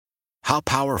How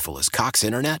powerful is Cox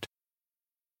Internet?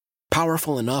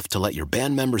 Powerful enough to let your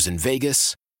band members in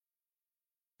Vegas,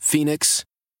 Phoenix,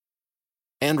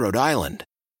 and Rhode Island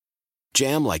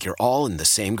jam like you're all in the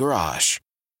same garage.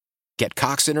 Get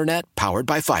Cox Internet powered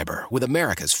by fiber with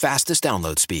America's fastest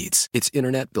download speeds. It's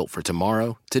internet built for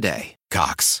tomorrow, today.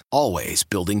 Cox, always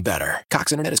building better.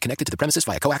 Cox Internet is connected to the premises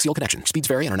via coaxial connection. Speeds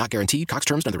vary and are not guaranteed. Cox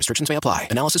terms and other restrictions may apply.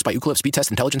 Analysis by Ookla Speed Test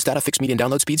Intelligence Data. Fixed median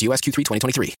download speeds. US Q3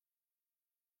 2023.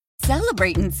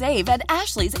 Celebrate and save at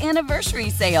Ashley's Anniversary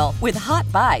Sale. With Hot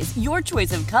Buys, your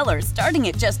choice of colors starting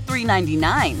at just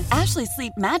 $3.99. Ashley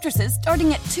Sleep mattresses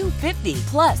starting at $2.50.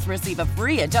 Plus, receive a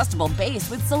free adjustable base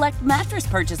with select mattress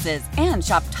purchases. And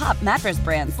shop top mattress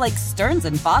brands like Stearns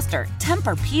 & Foster,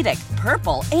 Tempur-Pedic,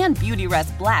 Purple, and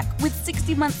Beautyrest Black with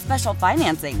 60-month special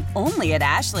financing. Only at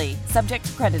Ashley. Subject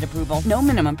to credit approval. No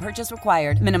minimum purchase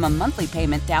required. Minimum monthly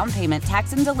payment, down payment,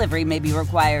 tax, and delivery may be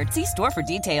required. See store for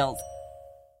details.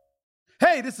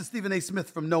 Hey, this is Stephen A.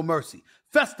 Smith from No Mercy.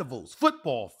 Festivals,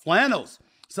 football, flannels.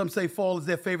 Some say fall is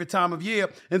their favorite time of year.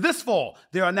 And this fall,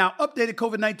 there are now updated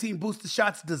COVID-19 booster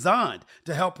shots designed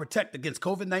to help protect against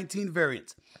COVID-19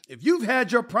 variants. If you've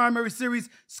had your primary series,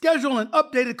 schedule an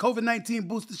updated COVID-19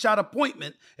 booster shot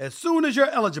appointment as soon as you're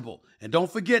eligible. And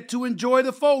don't forget to enjoy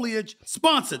the foliage,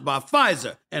 sponsored by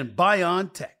Pfizer and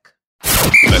BioNTech.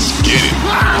 Let's get it.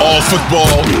 All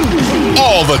football,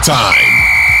 all the time.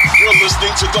 You're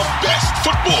listening to the best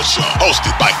football show,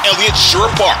 hosted by Elliot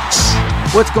Shore-Parks.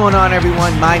 What's going on,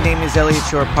 everyone? My name is Elliot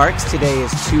Shore-Parks. Today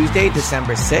is Tuesday,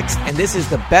 December 6th, and this is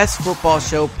the Best Football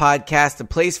Show podcast, a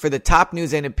place for the top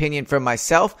news and opinion from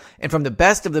myself and from the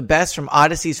best of the best from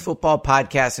Odyssey's football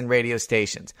podcasts and radio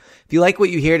stations. If you like what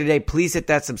you hear today, please hit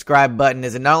that subscribe button,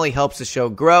 as it not only helps the show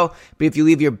grow, but if you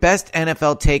leave your best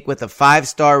NFL take with a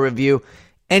 5-star review,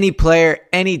 any player,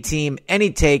 any team, any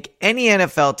take, any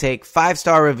NFL take,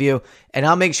 5-star review, and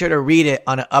I'll make sure to read it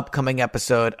on an upcoming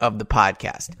episode of the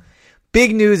podcast.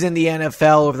 Big news in the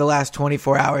NFL over the last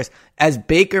 24 hours as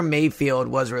Baker Mayfield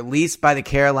was released by the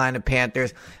Carolina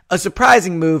Panthers. A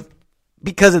surprising move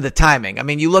because of the timing. I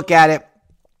mean, you look at it,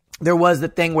 there was the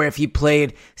thing where if he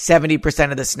played 70%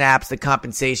 of the snaps, the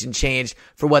compensation changed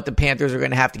for what the Panthers are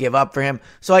going to have to give up for him.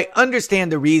 So I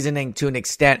understand the reasoning to an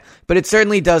extent, but it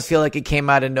certainly does feel like it came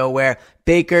out of nowhere.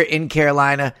 Baker in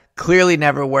Carolina clearly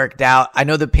never worked out. I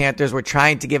know the Panthers were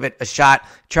trying to give it a shot,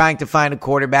 trying to find a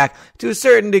quarterback. To a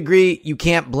certain degree, you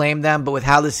can't blame them, but with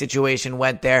how the situation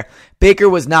went there, Baker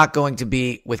was not going to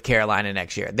be with Carolina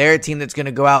next year. They're a team that's going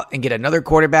to go out and get another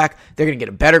quarterback. They're going to get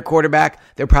a better quarterback.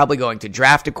 They're probably going to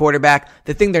draft a quarterback.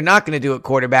 The thing they're not going to do at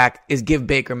quarterback is give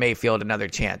Baker Mayfield another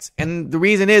chance. And the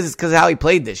reason is because of how he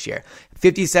played this year.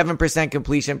 57%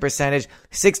 completion percentage,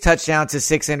 6 touchdowns to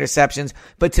 6 interceptions.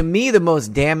 But to me, the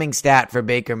most damning stat for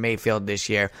Baker Mayfield this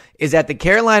year is that the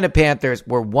Carolina Panthers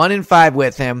were 1-5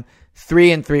 with him,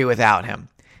 3-3 without him.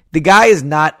 The guy is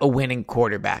not a winning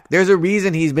quarterback. There's a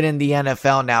reason he's been in the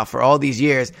NFL now for all these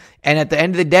years. And at the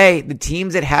end of the day, the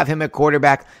teams that have him at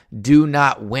quarterback do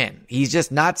not win. He's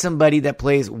just not somebody that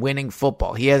plays winning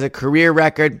football. He has a career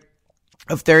record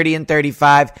of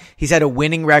 30-35. He's had a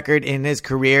winning record in his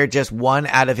career, just 1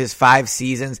 out of his 5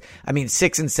 seasons. I mean,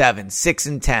 6-7,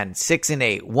 6-10,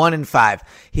 6-8, 1-5.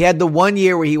 He had the 1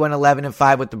 year where he went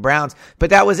 11-5 with the Browns, but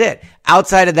that was it.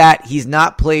 Outside of that, he's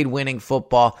not played winning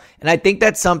football. And I think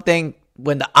that's something,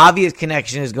 when the obvious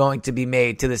connection is going to be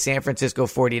made to the San Francisco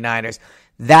 49ers,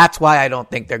 that's why I don't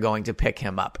think they're going to pick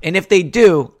him up. And if they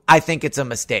do, I think it's a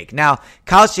mistake. Now,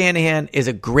 Kyle Shanahan is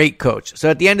a great coach. So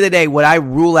at the end of the day, would I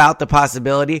rule out the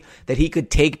possibility that he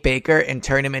could take Baker and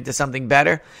turn him into something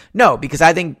better? No, because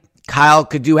I think Kyle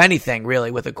could do anything really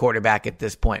with a quarterback at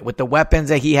this point. With the weapons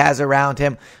that he has around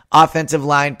him, offensive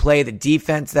line play, the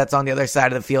defense that's on the other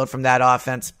side of the field from that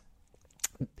offense,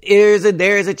 there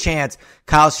is a chance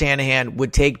Kyle Shanahan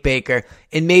would take Baker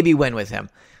and maybe win with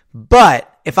him. But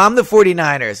if I'm the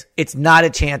 49ers, it's not a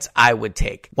chance I would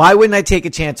take. Why wouldn't I take a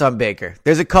chance on Baker?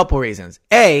 There's a couple reasons.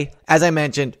 A, as I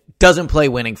mentioned, doesn't play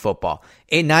winning football.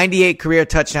 A 98 career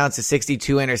touchdowns to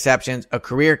 62 interceptions, a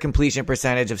career completion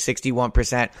percentage of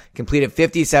 61%, completed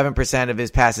 57% of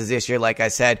his passes this year. Like I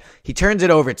said, he turns it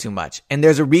over too much. And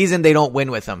there's a reason they don't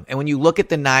win with him. And when you look at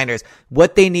the Niners,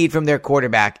 what they need from their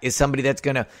quarterback is somebody that's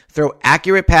going to throw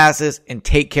accurate passes and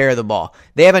take care of the ball.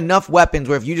 They have enough weapons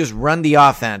where if you just run the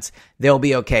offense, they'll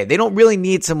be okay. They don't really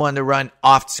need someone to run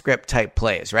off-script type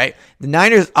plays, right? The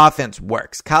Niners offense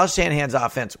works. Kyle Shanahan's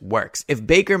offense works. If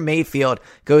Baker Mayfield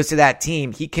goes to that team,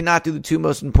 he cannot do the 2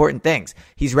 most important things.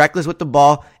 He's reckless with the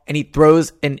ball and he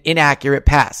throws an inaccurate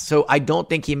pass. So I don't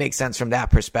think he makes sense from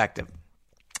that perspective.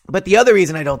 But the other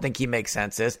reason I don't think he makes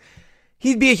sense is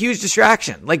he'd be a huge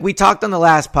distraction. Like we talked on the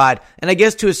last pod, and I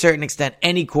guess to a certain extent,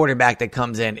 any quarterback that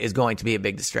comes in is going to be a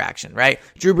big distraction, right?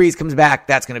 Drew Brees comes back,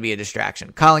 that's going to be a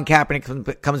distraction. Colin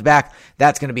Kaepernick comes back,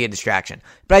 that's going to be a distraction.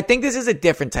 But I think this is a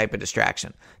different type of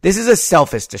distraction. This is a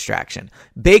selfish distraction.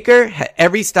 Baker,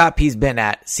 every stop he's been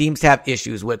at, seems to have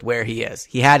issues with where he is.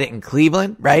 He had it in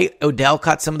Cleveland, right? Odell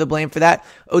caught some of the blame for that.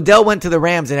 Odell went to the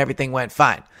Rams and everything went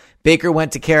fine. Baker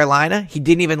went to Carolina. He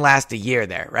didn't even last a year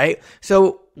there, right?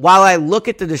 So while I look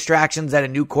at the distractions that a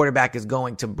new quarterback is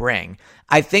going to bring,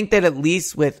 I think that at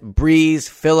least with Brees,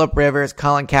 Phillip Rivers,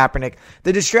 Colin Kaepernick,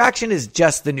 the distraction is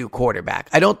just the new quarterback.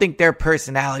 I don't think their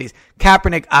personalities.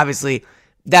 Kaepernick, obviously,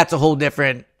 that's a whole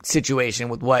different situation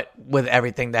with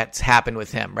everything that's happened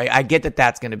with him, right? I get that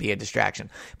that's going to be a distraction.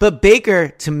 But Baker,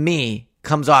 to me,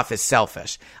 comes off as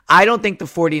selfish. I don't think the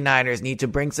 49ers need to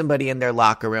bring somebody in their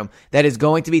locker room that is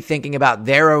going to be thinking about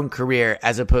their own career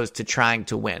as opposed to trying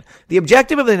to win. The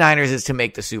objective of the Niners is to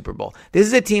make the Super Bowl. This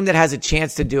is a team that has a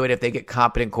chance to do it if they get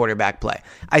competent quarterback play.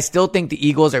 I still think the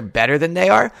Eagles are better than they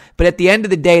are, but at the end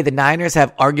of the day, the Niners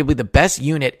have arguably the best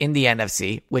unit in the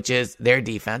NFC, which is their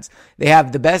defense. They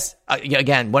have the best,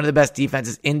 again, one of the best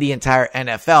defenses in the entire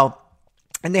NFL.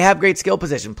 And they have great skill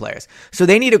position players. So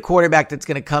they need a quarterback that's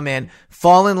going to come in,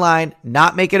 fall in line,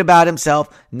 not make it about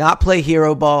himself, not play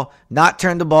hero ball, not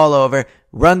turn the ball over,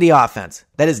 run the offense.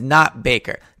 That is not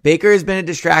Baker. Baker has been a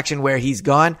distraction where he's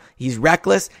gone. He's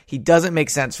reckless. He doesn't make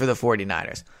sense for the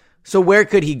 49ers. So where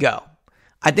could he go?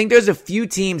 I think there's a few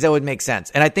teams that would make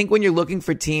sense. And I think when you're looking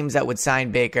for teams that would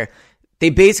sign Baker, they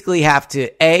basically have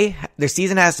to, A, their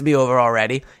season has to be over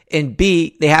already, and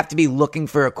B, they have to be looking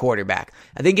for a quarterback.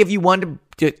 I think if you want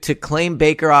to claim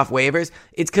Baker off waivers,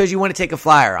 it's because you want to take a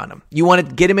flyer on him. You want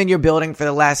to get him in your building for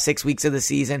the last 6 weeks of the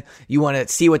season. You want to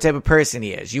see what type of person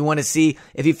he is. You want to see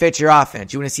if he fits your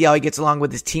offense. You want to see how he gets along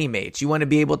with his teammates. You want to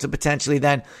be able to potentially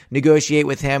then negotiate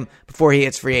with him before he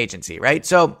hits free agency, right?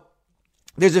 So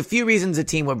there's a few reasons a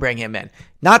team would bring him in.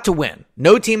 Not to win.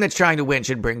 No team that's trying to win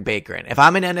should bring Baker in. If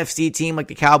I'm an NFC team like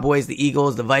the Cowboys, the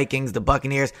Eagles, the Vikings, the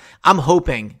Buccaneers, I'm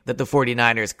hoping that the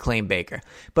 49ers claim Baker.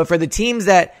 But for the teams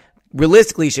that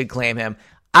realistically should claim him,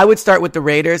 I would start with the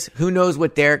Raiders. Who knows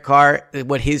what Derek Carr,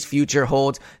 what his future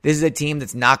holds. This is a team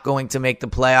that's not going to make the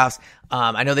playoffs.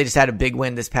 I know they just had a big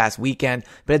win this past weekend,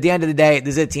 but at the end of the day,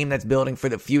 this is a team that's building for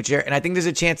the future, and I think there's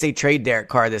a chance they trade Derek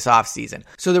Carr this offseason.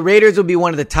 So the Raiders would be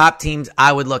one of the top teams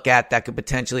I would look at that could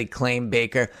potentially claim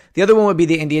Baker. The other one would be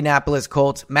the Indianapolis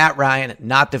Colts. Matt Ryan,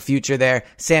 not the future there.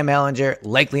 Sam Ehlinger,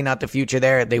 likely not the future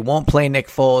there. They won't play Nick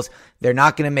Foles. They're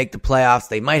not going to make the playoffs.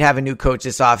 They might have a new coach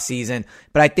this offseason,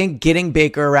 but I think getting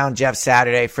Baker around Jeff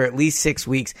Saturday for at least 6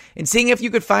 weeks and seeing if you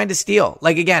could find a steal.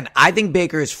 Like again, I think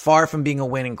Baker is far from being a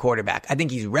winning quarterback. I think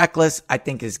he's reckless. I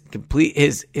think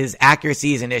his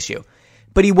accuracy is an issue.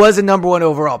 But he was a number 1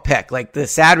 overall pick. Like the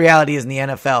sad reality is in the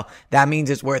NFL, that means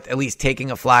it's worth at least taking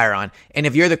a flyer on. And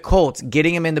if you're the Colts,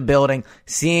 getting him in the building,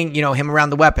 seeing, him around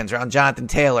the weapons, around Jonathan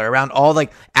Taylor, around all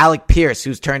like Alec Pierce,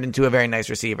 who's turned into a very nice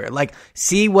receiver, like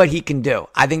see what he can do.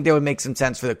 I think that would make some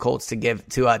sense for the Colts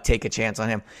to take a chance on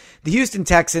him. The Houston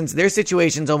Texans, their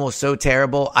situation's almost so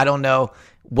terrible. I don't know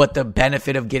what the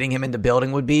benefit of getting him in the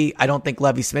building would be. I don't think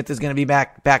Lovie Smith is going to be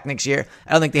back next year.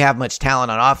 I don't think they have much talent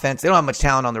on offense. They don't have much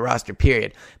talent on the roster,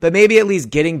 period. But maybe at least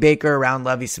getting Baker around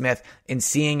Lovie Smith and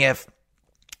seeing if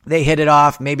they hit it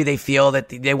off. Maybe they feel that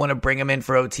they want to bring him in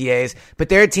for OTAs, but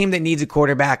they're a team that needs a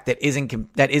quarterback that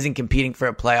isn't competing for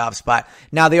a playoff spot.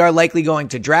 Now they are likely going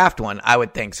to draft one, I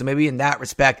would think. So maybe in that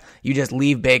respect, you just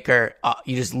leave Baker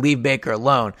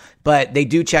alone. But they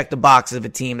do check the box of a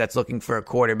team that's looking for a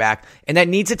quarterback and that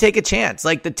needs to take a chance.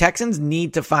 Like the Texans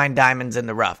need to find diamonds in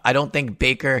the rough. I don't think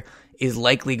Baker is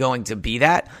likely going to be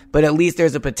that, but at least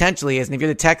there's a potentially is. And if you're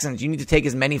the Texans, you need to take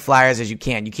as many flyers as you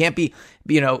can. You can't be,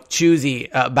 choosy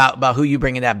about who you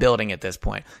bring in that building at this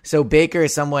point. So Baker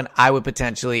is someone I would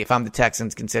potentially, if I'm the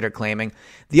Texans, consider claiming.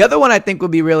 The other one I think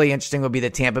would be really interesting would be the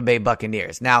Tampa Bay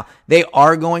Buccaneers. Now, they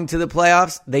are going to the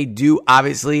playoffs. They do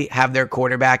obviously have their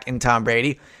quarterback in Tom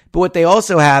Brady. But what they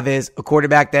also have is a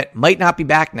quarterback that might not be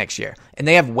back next year. And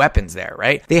they have weapons there,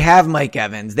 right? They have Mike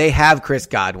Evans. They have Chris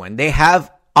Godwin. They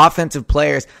have offensive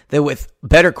players that with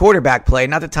better quarterback play,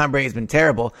 not that Tom Brady's been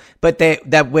terrible, but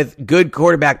that with good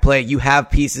quarterback play, you have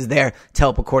pieces there to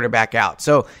help a quarterback out.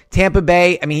 So Tampa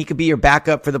Bay, he could be your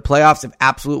backup for the playoffs if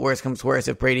absolute worst comes worse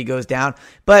if Brady goes down.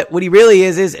 But what he really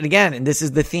is, and again, and this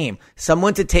is the theme,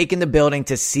 someone to take in the building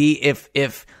to see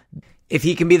if if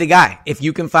he can be the guy, if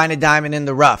you can find a diamond in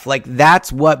the rough. Like,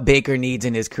 that's what Baker needs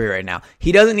in his career right now.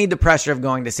 He doesn't need the pressure of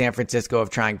going to San Francisco, of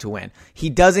trying to win. He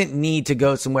doesn't need to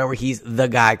go somewhere where he's the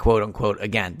guy, quote unquote,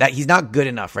 again. That he's not good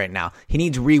enough right now. He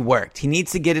needs reworked. He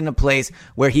needs to get in a place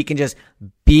where he can just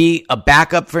be a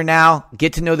backup for now,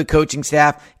 get to know the coaching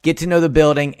staff, get to know the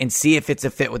building, and see if it's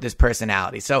a fit with his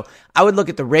personality. So I would look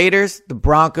at the Raiders, the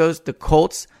Broncos, the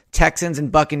Colts, Texans,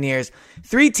 and Buccaneers.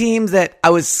 3 teams that I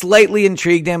was slightly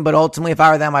intrigued in, but ultimately if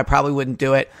I were them, I probably wouldn't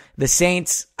do it. The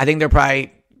Saints, I think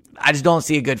I just don't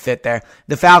see a good fit there.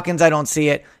 The Falcons, I don't see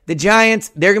it. The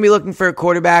Giants, they're going to be looking for a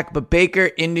quarterback, but Baker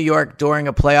in New York during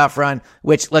a playoff run,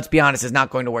 which, let's be honest, is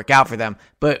not going to work out for them,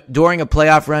 but during a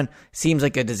playoff run seems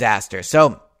like a disaster.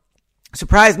 So,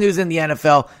 surprise news in the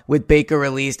NFL with Baker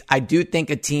released. I do think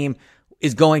a team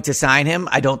is going to sign him.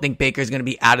 I don't think Baker's going to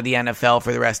be out of the NFL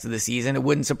for the rest of the season. It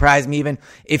wouldn't surprise me even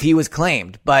if he was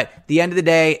claimed. But at the end of the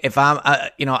day, if I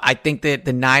think that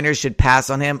the Niners should pass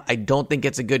on him. I don't think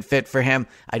it's a good fit for him.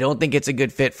 I don't think it's a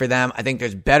good fit for them. I think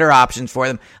there's better options for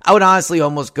them. I would honestly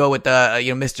almost go with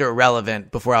Mr.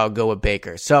 Irrelevant before I would go with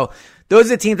Baker. So those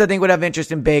are the teams I think would have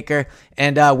interest in Baker,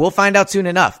 and we'll find out soon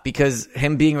enough because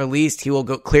him being released, he will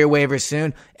go clear waivers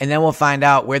soon, and then we'll find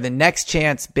out where the next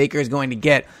chance Baker is going to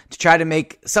get to try to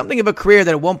make something of a career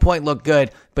that at one point looked good,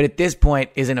 but at this point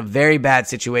is in a very bad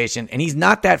situation, and he's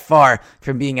not that far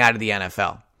from being out of the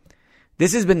NFL.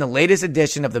 This has been the latest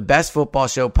edition of the Best Football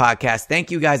Show podcast.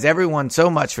 Thank you guys, everyone, so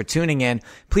much for tuning in.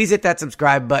 Please hit that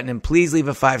subscribe button and please leave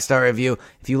a 5-star review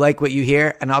if you like what you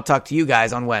hear, and I'll talk to you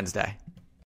guys on Wednesday.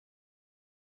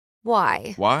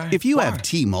 Why? If you have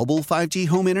T-Mobile 5G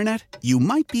home internet, you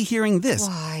might be hearing this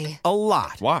Why? a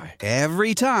lot. Why?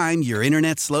 Every time your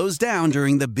internet slows down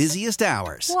during the busiest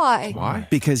hours. Why?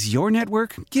 Because your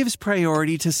network gives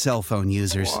priority to cell phone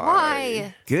users.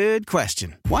 Why? Good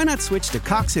question. Why not switch to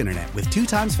Cox Internet with 2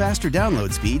 times faster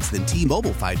download speeds than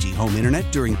T-Mobile 5G home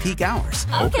internet during peak hours?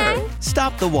 Okay.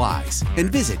 Stop the whys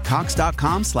and visit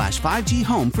cox.com/5G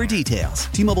home for details.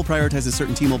 T-Mobile prioritizes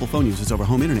certain T-Mobile phone users over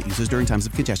home internet users during times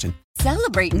of congestion.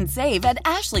 Celebrate and save at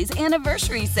Ashley's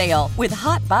Anniversary Sale. With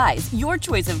Hot Buys, your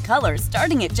choice of colors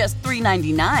starting at just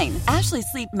 $3.99. Ashley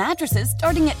Sleep mattresses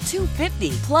starting at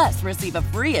 $2.50. Plus, receive a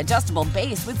free adjustable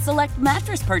base with select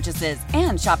mattress purchases.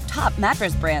 And shop top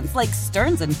mattress brands like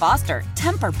Stearns & Foster,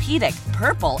 Tempur-Pedic,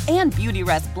 Purple, and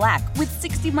Beautyrest Black with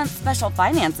 60-month special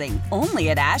financing. Only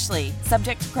at Ashley.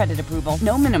 Subject to credit approval.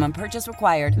 No minimum purchase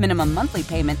required. Minimum monthly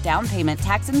payment, down payment,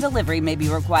 tax, and delivery may be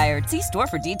required. See store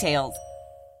for details.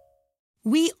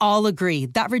 We all agree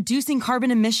that reducing carbon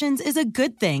emissions is a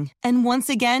good thing. And once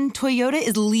again, Toyota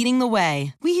is leading the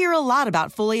way. We hear a lot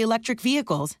about fully electric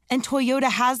vehicles, and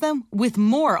Toyota has them with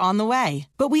more on the way.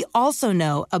 But we also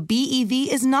know a BEV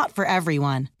is not for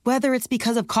everyone. Whether it's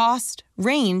because of cost,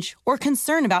 range, or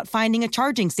concern about finding a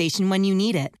charging station when you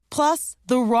need it. Plus,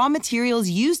 the raw materials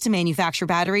used to manufacture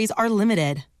batteries are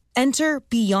limited. Enter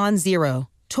Beyond Zero,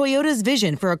 Toyota's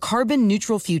vision for a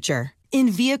carbon-neutral future. In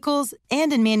vehicles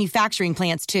and in manufacturing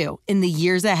plants, too, in the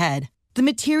years ahead. The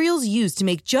materials used to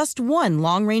make just one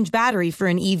long-range battery for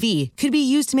an EV could be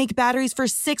used to make batteries for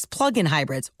 6 plug-in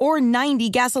hybrids or 90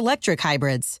 gas-electric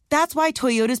hybrids. That's why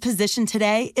Toyota's position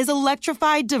today is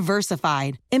electrified,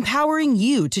 diversified, empowering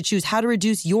you to choose how to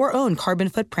reduce your own carbon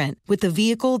footprint with the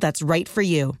vehicle that's right for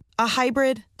you. A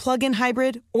hybrid, plug-in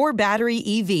hybrid, or battery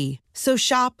EV. So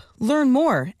shop, learn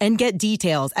more, and get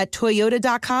details at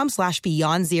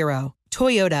toyota.com/beyondzero.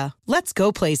 Toyota, let's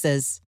go places.